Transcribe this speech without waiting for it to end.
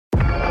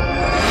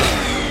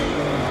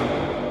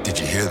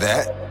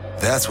that?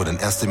 That's what an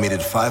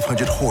estimated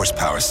 500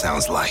 horsepower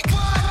sounds like.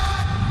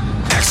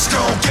 X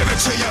gon' give it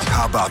to you.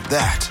 How about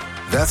that?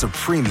 That's a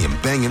premium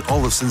Bang &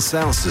 Olufsen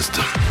sound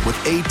system with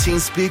 18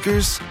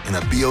 speakers and a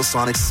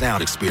Biosonic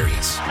sound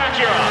experience.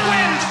 Ichiro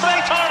wins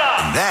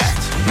Daytona. And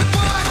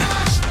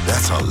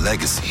that's our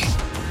legacy.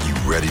 You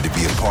ready to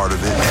be a part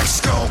of it? X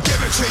gon'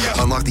 give it to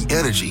you. Unlock the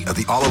energy of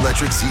the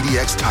all-electric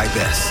ZDX Type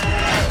S.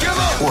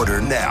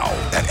 Order now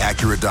at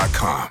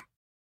Acura.com.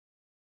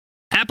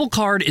 Apple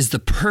Card is the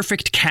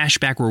perfect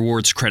cashback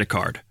rewards credit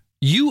card.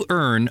 You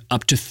earn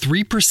up to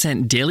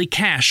 3% daily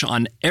cash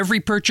on every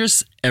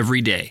purchase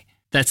every day.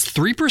 That's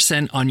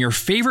 3% on your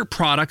favorite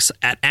products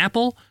at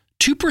Apple,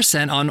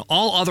 2% on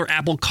all other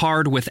Apple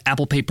Card with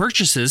Apple Pay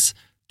purchases,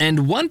 and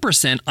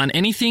 1% on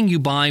anything you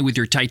buy with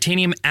your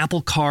titanium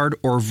Apple Card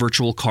or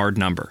virtual card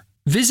number.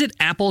 Visit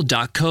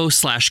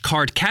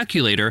apple.co/card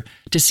calculator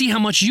to see how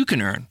much you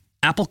can earn.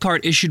 Apple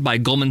Card issued by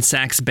Goldman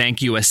Sachs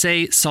Bank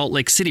USA, Salt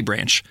Lake City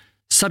branch.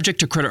 Subject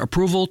to credit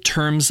approval,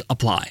 terms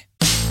apply.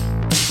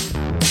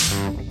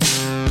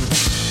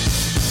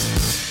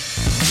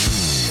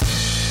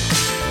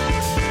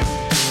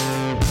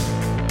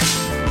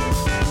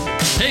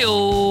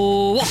 Heyo!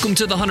 Welcome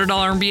to the $100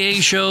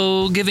 MBA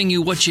show, giving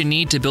you what you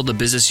need to build the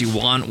business you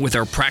want with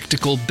our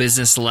practical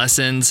business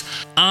lessons.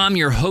 I'm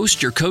your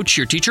host, your coach,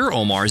 your teacher,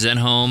 Omar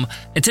Zenhom,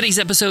 and today's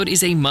episode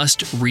is a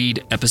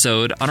must-read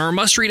episode. On our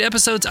must-read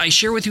episodes, I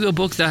share with you a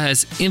book that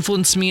has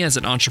influenced me as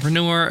an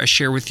entrepreneur. I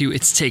share with you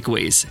its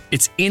takeaways,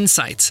 its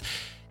insights,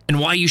 and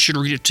why you should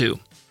read it too.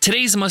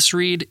 Today's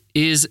must-read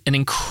is an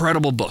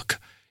incredible book.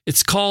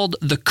 It's called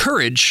The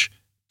Courage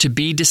to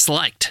Be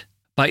Disliked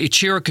by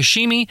Ichiro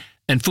Kishimi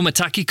and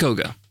Fumitake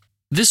Koga.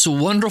 This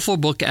wonderful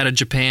book out of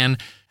Japan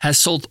has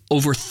sold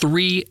over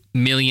 3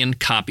 million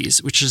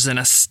copies, which is an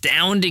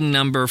astounding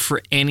number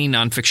for any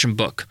nonfiction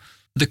book.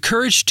 The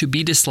Courage to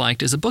Be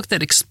Disliked is a book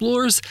that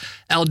explores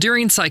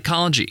Adlerian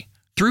psychology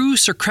through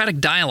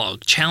Socratic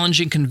dialogue,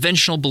 challenging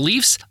conventional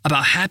beliefs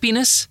about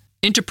happiness,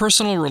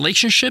 interpersonal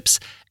relationships,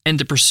 and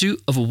the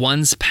pursuit of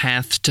one's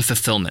path to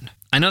fulfillment.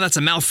 I know that's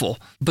a mouthful,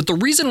 but the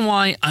reason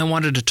why I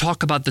wanted to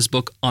talk about this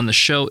book on the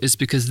show is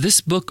because this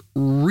book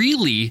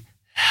really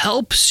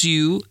helps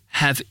you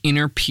have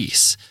inner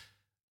peace,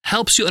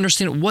 helps you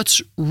understand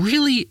what's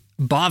really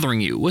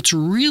bothering you, what's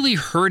really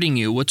hurting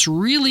you, what's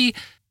really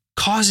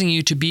causing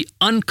you to be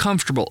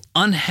uncomfortable,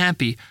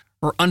 unhappy,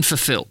 or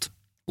unfulfilled.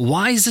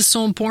 Why is this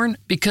so important?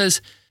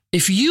 Because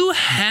if you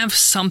have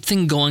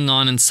something going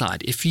on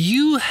inside, if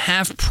you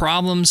have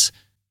problems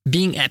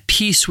being at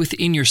peace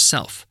within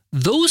yourself,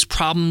 those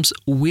problems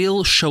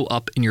will show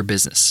up in your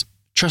business.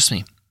 Trust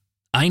me,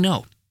 I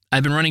know.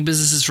 I've been running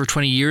businesses for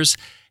 20 years,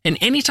 and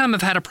anytime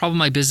I've had a problem in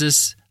my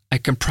business, I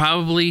can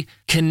probably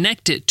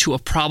connect it to a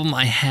problem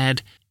I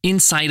had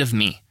inside of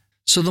me.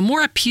 So the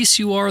more at peace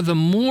you are, the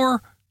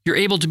more you're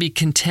able to be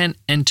content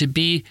and to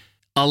be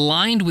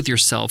aligned with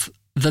yourself,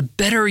 the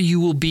better you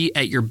will be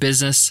at your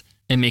business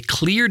and make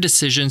clear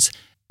decisions,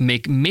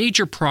 make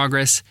major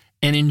progress,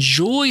 and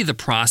enjoy the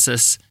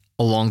process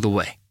along the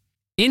way.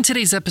 In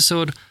today's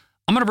episode,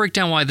 I'm going to break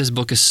down why this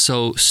book is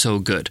so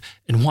good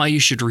and why you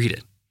should read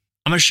it.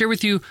 I'm going to share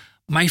with you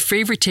my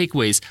favorite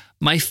takeaways,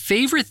 my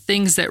favorite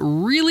things that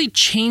really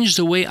change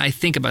the way I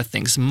think about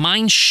things,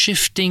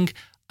 mind-shifting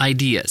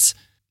ideas,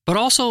 but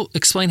also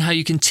explain how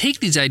you can take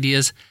these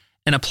ideas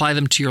and apply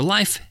them to your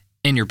life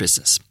and your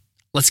business.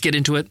 Let's get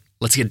into it.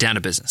 Let's get down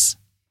to business.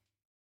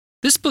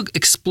 This book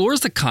explores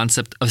the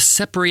concept of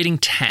separating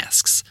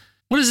tasks.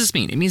 What does this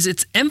mean? It means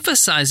it's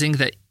emphasizing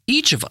that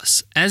each of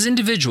us, as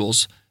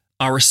individuals,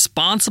 are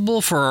responsible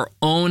for our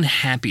own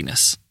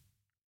happiness.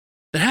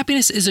 That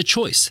happiness is a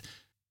choice,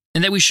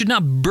 and that we should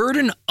not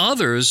burden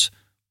others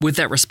with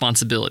that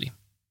responsibility.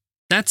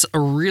 That's a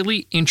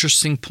really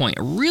interesting point,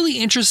 a really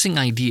interesting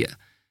idea,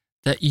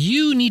 that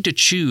you need to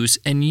choose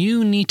and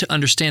you need to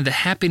understand that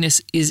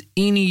happiness is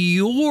in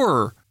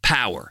your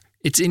power.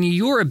 It's in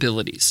your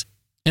abilities,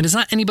 and it's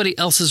not anybody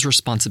else's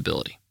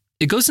responsibility.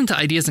 It goes into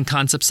ideas and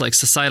concepts like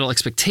societal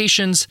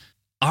expectations,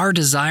 our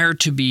desire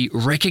to be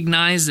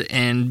recognized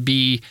and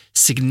be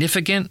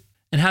significant,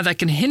 and how that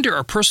can hinder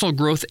our personal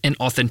growth and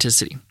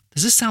authenticity.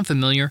 Does this sound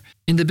familiar?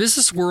 In the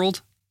business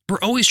world, we're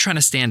always trying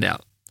to stand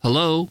out.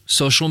 Hello,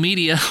 social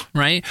media,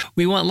 right?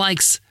 We want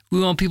likes.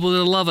 We want people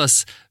to love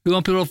us. We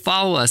want people to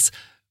follow us.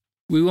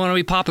 We want to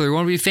be popular. We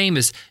want to be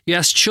famous. You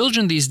ask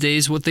children these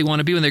days what they want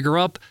to be when they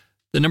grow up,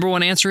 the number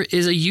one answer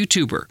is a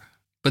YouTuber.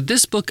 But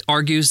this book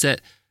argues that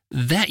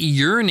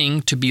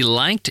yearning to be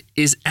liked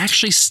is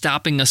actually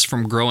stopping us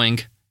from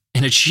growing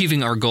and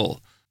achieving our goal.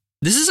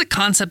 This is a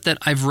concept that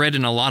I've read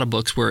in a lot of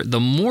books where the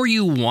more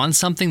you want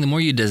something, the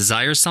more you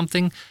desire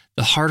something,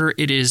 the harder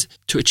it is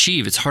to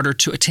achieve. It's harder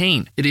to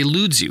attain. It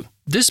eludes you.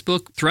 This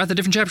book, throughout the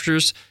different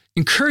chapters,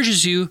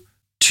 encourages you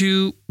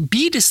to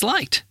be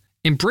disliked.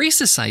 Embrace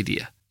this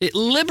idea. It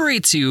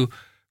liberates you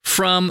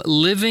from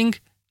living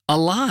a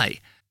lie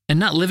and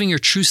not living your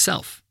true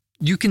self.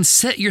 You can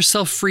set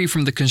yourself free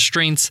from the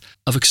constraints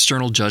of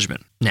external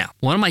judgment. Now,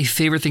 one of my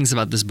favorite things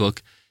about this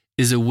book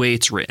is the way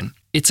it's written.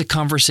 It's a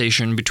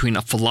conversation between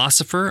a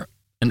philosopher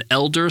an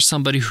elder,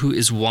 somebody who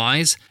is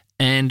wise,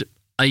 and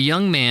a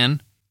young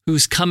man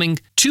who's coming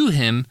to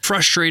him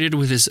frustrated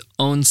with his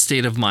own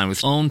state of mind,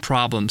 with own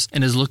problems,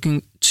 and is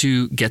looking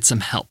to get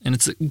some help. And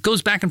it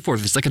goes back and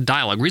forth. It's like a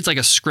dialogue, reads like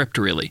a script,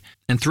 really.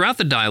 And throughout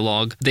the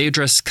dialogue, they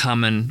address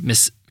common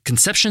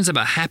misconceptions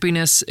about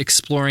happiness,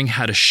 exploring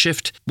how to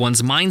shift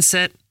one's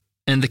mindset,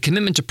 and the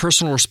commitment to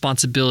personal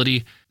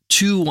responsibility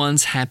to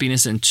one's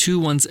happiness and to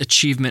one's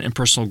achievement and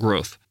personal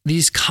growth.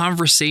 These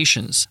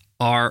conversations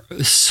are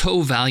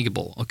so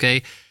valuable,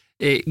 okay?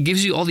 It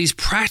gives you all these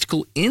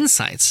practical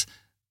insights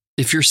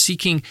if you're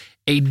seeking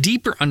a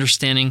deeper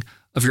understanding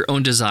of your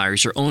own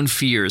desires, your own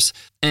fears,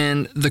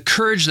 and the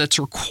courage that's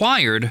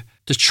required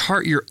to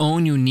chart your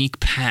own unique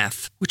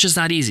path, which is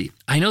not easy.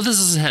 I know this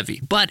is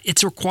heavy, but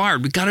it's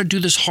required. We got to do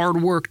this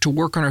hard work to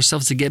work on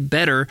ourselves to get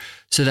better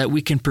so that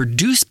we can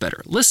produce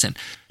better. Listen,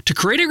 to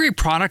create a great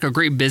product, a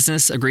great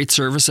business, a great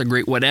service, a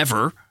great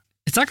whatever,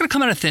 it's not going to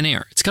come out of thin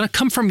air. It's going to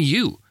come from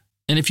you.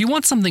 And if you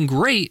want something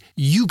great,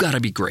 you got to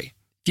be great.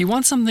 If you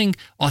want something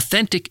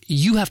authentic,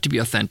 you have to be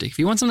authentic. If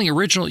you want something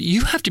original,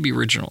 you have to be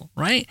original,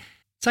 right?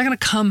 It's not going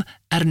to come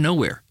out of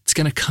nowhere. It's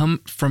going to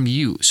come from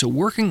you. So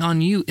working on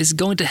you is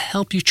going to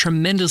help you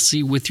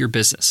tremendously with your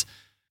business.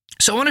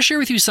 So I want to share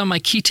with you some of my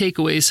key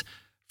takeaways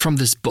from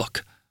this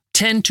book.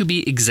 10 to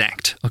be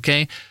exact,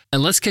 okay?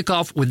 And let's kick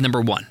off with number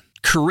 1,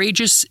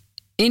 courageous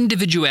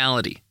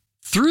individuality.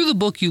 Through the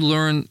book, you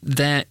learn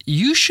that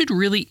you should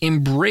really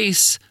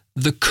embrace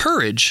the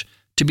courage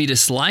to be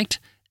disliked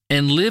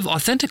and live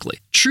authentically,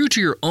 true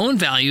to your own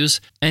values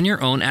and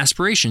your own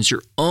aspirations,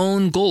 your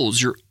own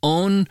goals, your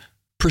own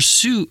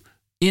pursuit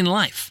in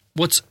life.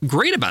 What's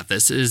great about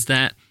this is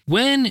that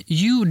when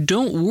you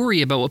don't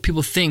worry about what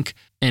people think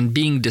and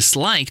being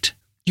disliked,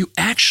 you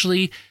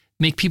actually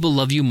make people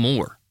love you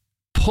more.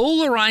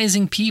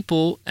 Polarizing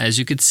people, as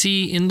you could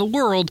see in the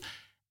world,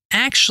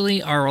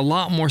 actually are a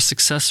lot more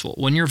successful.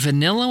 When you're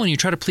vanilla, when you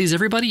try to please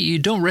everybody, you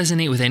don't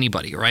resonate with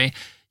anybody, right?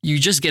 You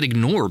just get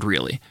ignored,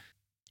 really.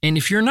 And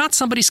if you're not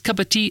somebody's cup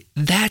of tea,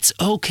 that's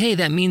okay.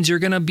 That means you're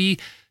going to be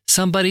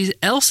somebody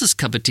else's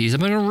cup of tea.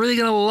 Somebody really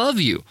going to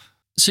love you.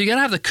 So you got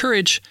to have the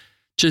courage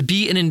to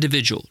be an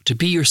individual, to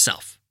be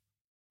yourself.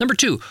 Number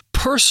 2,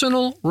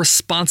 personal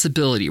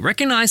responsibility.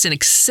 Recognize and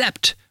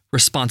accept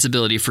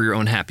responsibility for your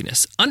own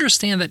happiness.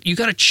 Understand that you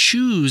got to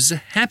choose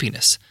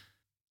happiness.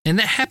 And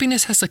that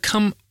happiness has to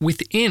come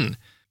within.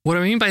 What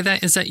I mean by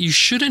that is that you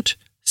shouldn't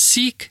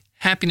seek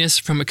happiness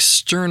from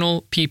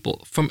external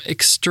people, from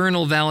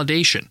external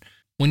validation.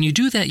 When you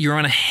do that, you're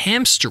on a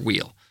hamster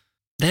wheel.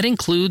 That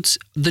includes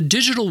the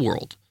digital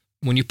world.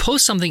 When you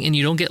post something and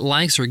you don't get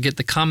likes or get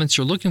the comments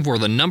you're looking for,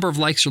 the number of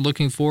likes you're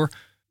looking for,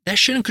 that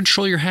shouldn't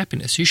control your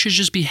happiness. You should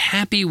just be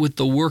happy with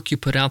the work you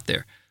put out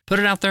there. Put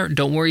it out there.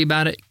 Don't worry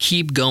about it.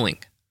 Keep going.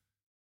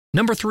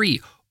 Number 3,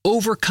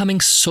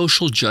 overcoming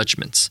social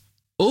judgments.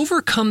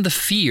 Overcome the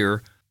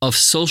fear of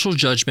social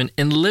judgment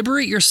and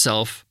liberate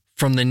yourself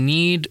from the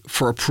need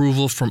for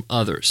approval from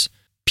others.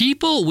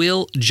 People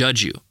will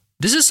judge you.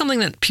 This is something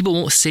that people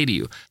won't say to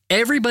you.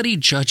 Everybody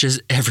judges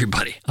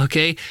everybody,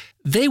 okay?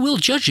 They will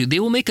judge you.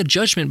 They will make a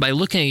judgment by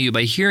looking at you,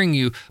 by hearing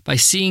you, by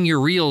seeing your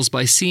reels,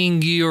 by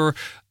seeing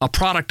a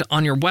product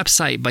on your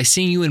website, by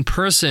seeing you in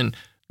person.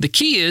 The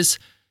key is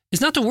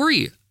not to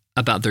worry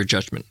about their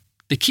judgment.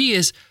 The key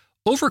is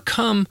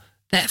overcome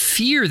that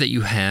fear that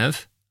you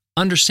have,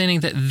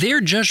 understanding that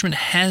their judgment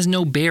has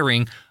no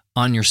bearing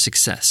on your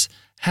success,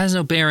 has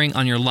no bearing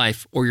on your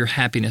life or your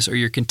happiness or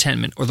your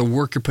contentment or the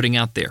work you're putting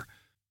out there.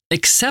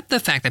 Accept the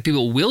fact that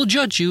people will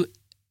judge you.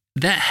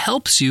 That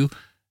helps you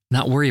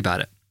not worry about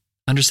it.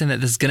 Understand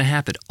that this is going to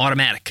happen,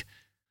 automatic.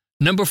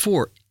 Number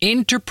 4,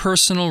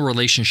 interpersonal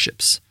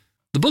relationships.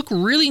 The book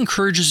really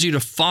encourages you to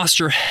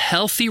foster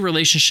healthy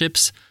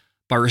relationships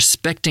by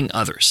respecting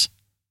others.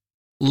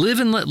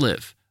 Live and let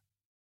live.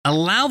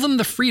 Allow them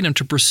the freedom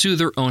to pursue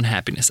their own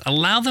happiness.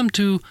 Allow them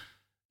to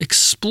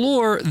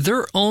explore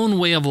their own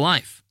way of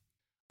life.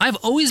 I've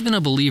always been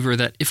a believer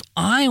that if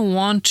I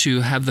want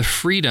to have the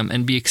freedom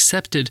and be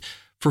accepted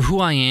for who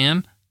I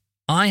am,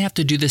 I have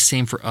to do the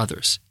same for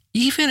others.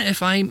 Even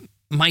if I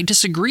might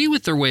disagree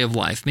with their way of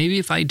life, maybe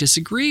if I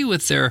disagree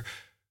with their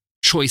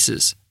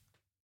choices.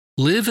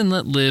 Live and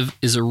let live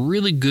is a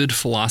really good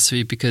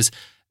philosophy because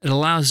it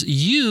allows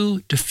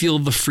you to feel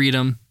the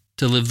freedom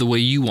to live the way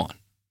you want.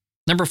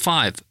 Number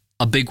 5,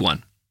 a big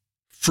one,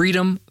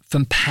 freedom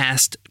from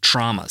past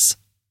traumas.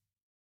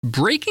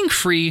 Breaking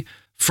free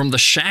from the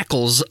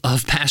shackles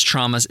of past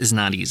traumas is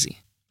not easy,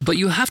 but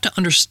you have to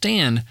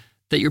understand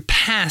that your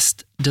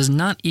past does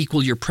not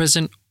equal your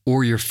present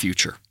or your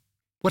future.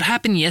 What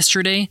happened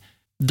yesterday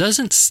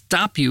doesn't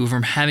stop you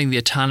from having the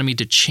autonomy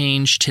to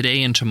change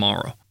today and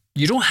tomorrow.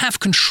 You don't have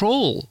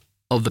control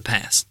of the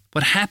past.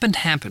 What happened,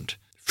 happened.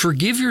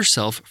 Forgive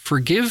yourself,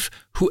 forgive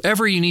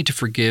whoever you need to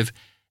forgive,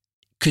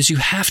 because you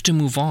have to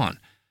move on.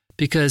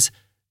 Because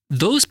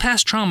those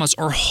past traumas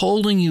are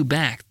holding you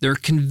back. They're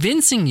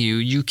convincing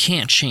you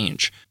can't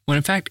change. When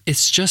in fact,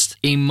 it's just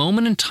a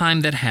moment in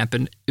time that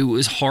happened. It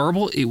was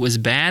horrible. It was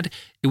bad.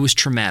 It was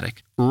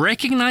traumatic.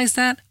 Recognize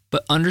that,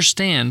 but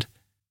understand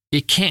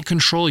It can't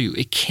control you.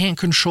 It can't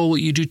control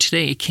what you do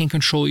today. It can't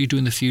control what you do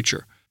in the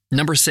future.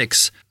 Number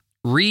 6,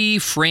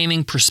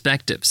 reframing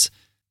perspectives.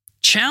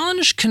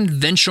 Challenge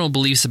conventional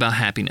beliefs about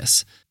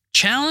happiness.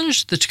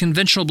 Challenge the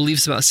conventional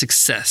beliefs about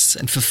success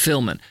and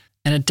fulfillment,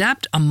 and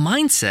adapt a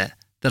mindset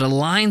that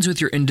aligns with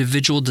your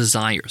individual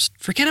desires.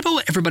 Forget about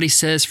what everybody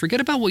says.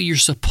 Forget about what you're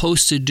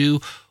supposed to do.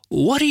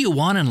 What do you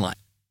want in life?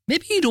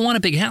 Maybe you don't want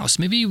a big house.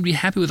 Maybe you'd be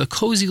happy with a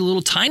cozy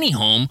little tiny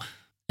home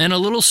and a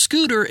little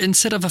scooter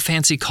instead of a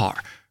fancy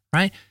car,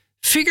 right?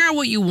 Figure out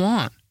what you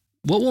want.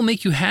 What will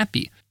make you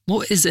happy?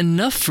 What is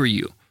enough for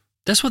you?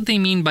 That's what they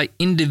mean by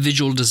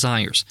individual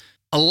desires.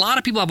 A lot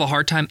of people have a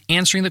hard time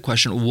answering the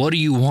question, what do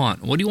you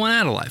want? What do you want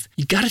out of life?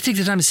 You got to take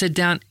the time to sit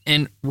down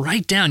and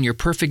write down your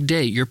perfect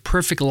day, your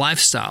perfect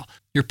lifestyle,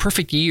 your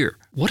perfect year.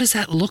 What does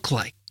that look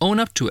like? Own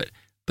up to it,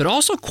 but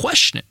also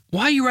question it.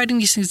 Why are you writing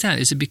these things down?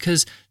 Is it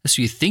because that's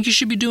what you think you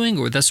should be doing,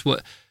 or that's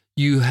what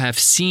you have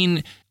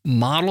seen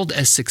modeled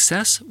as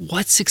success?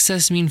 What does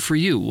success mean for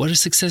you? What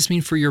does success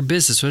mean for your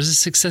business? What does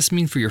success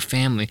mean for your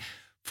family,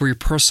 for your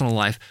personal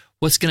life?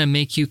 What's going to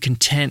make you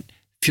content,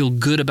 feel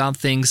good about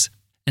things,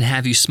 and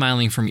have you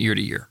smiling from ear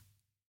to ear?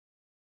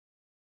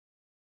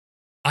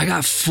 I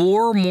got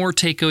 4 more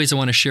takeaways I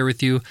want to share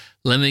with you.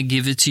 Let me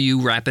give it to you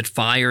rapid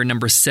fire.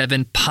 Number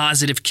 7,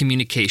 positive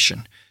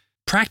communication.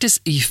 Practice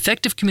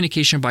effective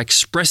communication by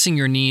expressing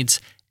your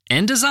needs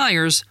and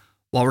desires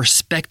while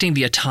respecting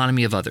the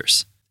autonomy of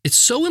others. It's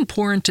so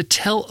important to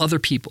tell other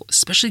people,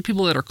 especially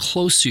people that are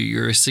close to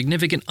you, your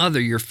significant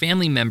other, your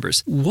family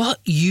members,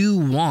 what you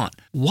want,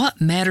 what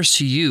matters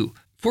to you.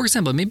 For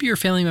example, maybe your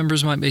family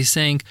members might be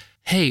saying,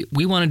 hey,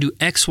 we want to do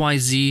X, Y,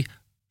 Z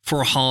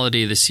for a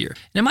holiday this year.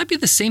 And it might be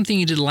the same thing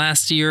you did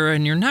last year,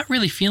 and you're not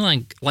really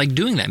feeling like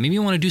doing that. Maybe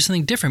you want to do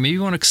something different. Maybe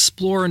you want to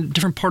explore a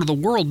different part of the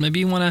world. Maybe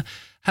you want to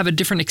have a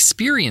different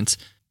experience.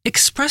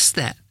 Express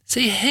that.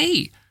 Say,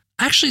 hey,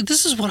 actually,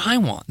 this is what I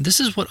want. This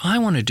is what I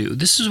want to do.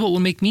 This is what will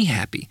make me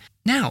happy.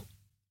 Now,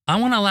 I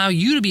want to allow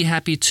you to be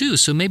happy too.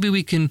 So maybe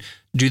we can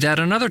do that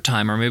another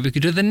time, or maybe we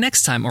could do it the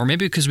next time, or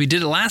maybe because we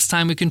did it last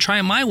time, we can try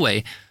it my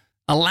way.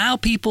 Allow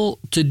people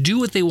to do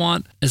what they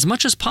want as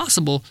much as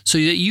possible so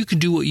that you can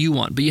do what you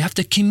want, but you have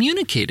to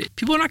communicate it.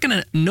 People are not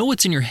going to know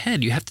what's in your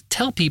head. You have to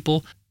tell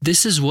people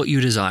this is what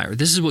you desire.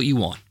 This is what you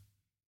want.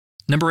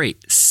 Number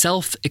 8,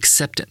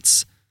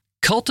 self-acceptance.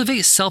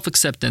 Cultivate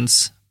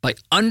self-acceptance by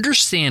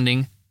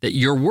understanding that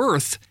your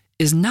worth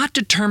is not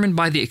determined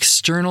by the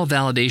external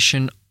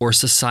validation or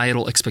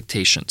societal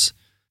expectations.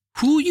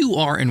 Who you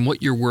are and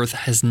what you're worth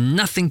has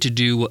nothing to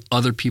do with what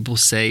other people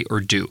say or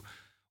do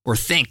or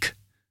think.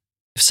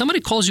 If somebody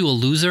calls you a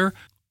loser,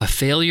 a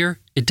failure,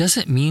 it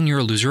doesn't mean you're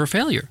a loser or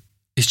failure.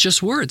 It's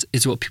just words.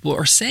 It's what people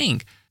are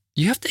saying.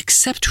 You have to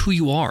accept who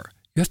you are.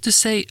 You have to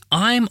say,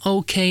 I'm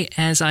okay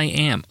as I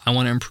am. I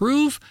want to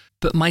improve,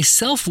 but my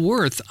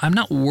self-worth, I'm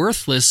not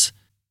worthless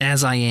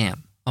as I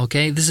am.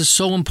 Okay? This is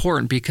so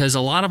important because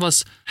a lot of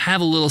us have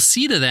a little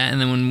seed of that,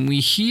 and then when we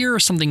hear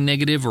something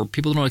negative or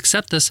people don't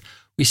accept us,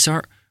 we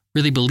start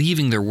really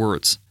believing their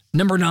words.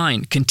 Number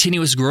 9,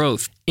 continuous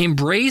growth.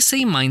 Embrace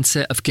a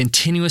mindset of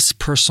continuous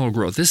personal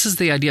growth. This is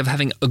the idea of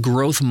having a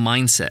growth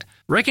mindset.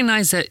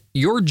 Recognize that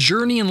your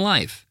journey in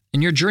life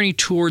and your journey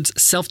towards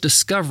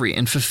self-discovery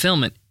and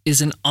fulfillment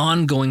is an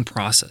ongoing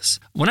process.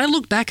 When I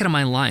look back at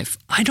my life,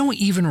 I don't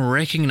even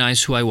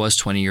recognize who I was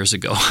 20 years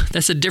ago.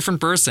 That's a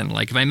different person.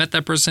 Like if I met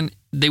that person,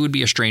 they would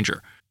be a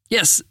stranger.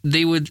 Yes,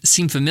 they would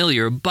seem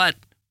familiar, but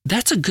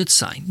that's a good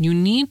sign. You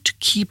need to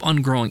keep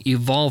on growing,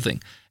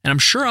 evolving. And I'm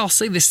sure I'll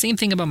say the same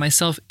thing about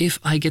myself if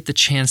I get the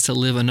chance to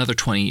live another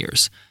 20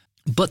 years.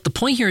 But the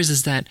point here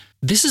is that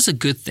this is a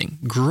good thing.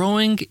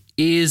 Growing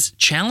is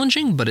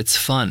challenging, but it's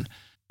fun.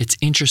 It's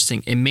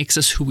interesting. It makes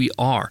us who we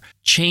are.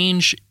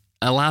 Change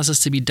allows us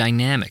to be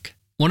dynamic.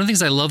 One of the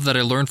things I love that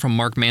I learned from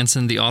Mark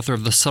Manson, the author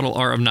of The Subtle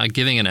Art of Not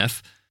Giving an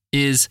F,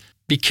 is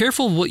be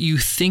careful what you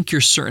think you're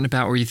certain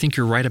about or you think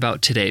you're right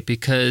about today,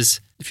 because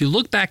if you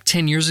look back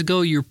 10 years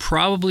ago, you're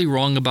probably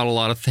wrong about a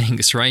lot of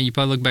things, right? You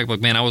probably look back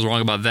like, man, I was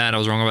wrong about that. I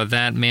was wrong about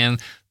that. Man,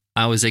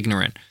 I was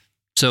ignorant.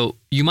 So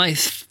you might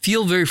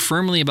feel very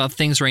firmly about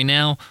things right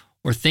now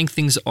or think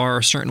things are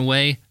a certain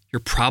way. You're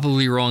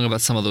probably wrong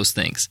about some of those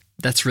things.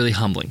 That's really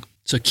humbling.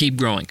 So keep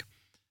growing.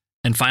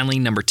 And finally,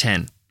 number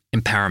 10,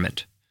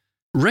 empowerment.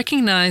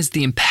 Recognize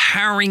the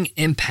empowering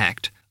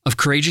impact of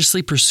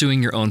courageously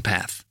pursuing your own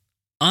path,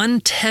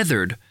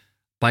 untethered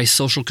by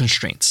social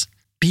constraints.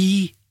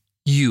 Be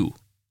you.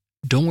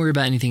 Don't worry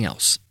about anything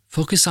else.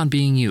 Focus on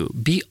being you.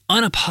 Be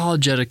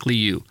unapologetically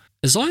you.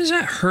 As long as you're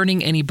not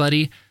hurting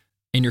anybody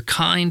and you're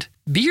kind,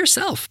 be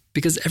yourself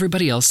because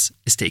everybody else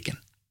is taken.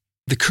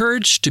 The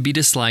Courage to Be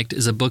Disliked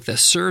is a book that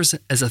serves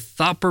as a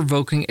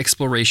thought-provoking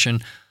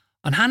exploration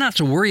on how not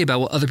to worry about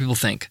what other people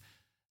think,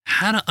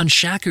 how to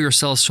unshackle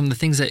yourselves from the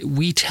things that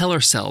we tell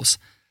ourselves,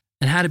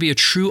 and how to be a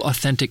true,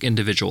 authentic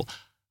individual.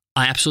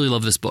 I absolutely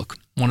love this book.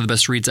 One of the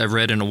best reads I've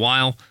read in a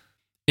while.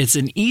 It's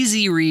an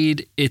easy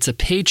read. It's a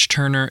page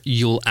turner.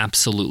 You'll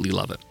absolutely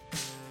love it.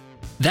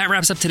 That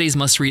wraps up today's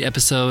must-read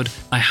episode.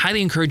 I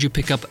highly encourage you to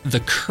pick up The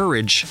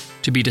Courage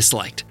to be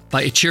Disliked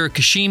by Ichiro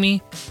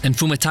Kishimi and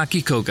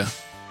Fumitake Koga.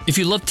 If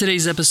you loved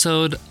today's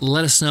episode,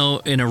 let us know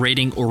in a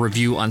rating or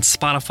review on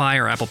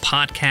Spotify or Apple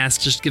Podcasts.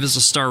 Just give us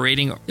a star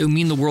rating. It would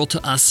mean the world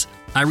to us.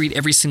 I read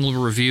every single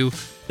review.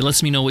 It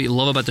lets me know what you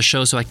love about the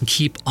show so I can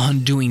keep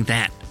on doing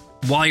that.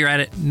 While you're at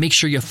it, make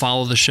sure you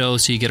follow the show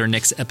so you get our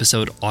next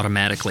episode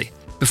automatically.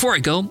 Before I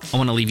go, I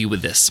want to leave you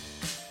with this.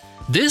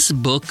 This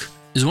book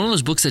is one of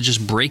those books that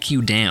just break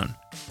you down.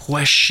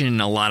 Question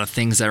a lot of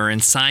things that are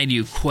inside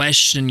you.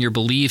 Question your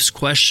beliefs.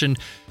 Question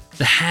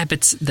the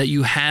habits that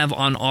you have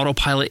on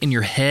autopilot in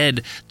your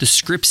head. The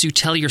scripts you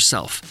tell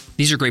yourself.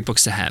 These are great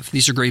books to have.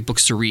 These are great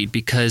books to read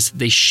because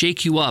they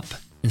shake you up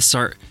and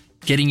start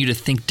getting you to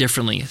think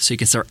differently so you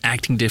can start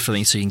acting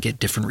differently so you can get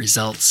different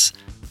results.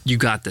 You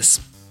got this.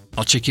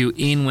 I'll check you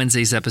in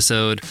Wednesday's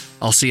episode.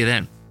 I'll see you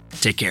then.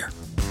 Take care.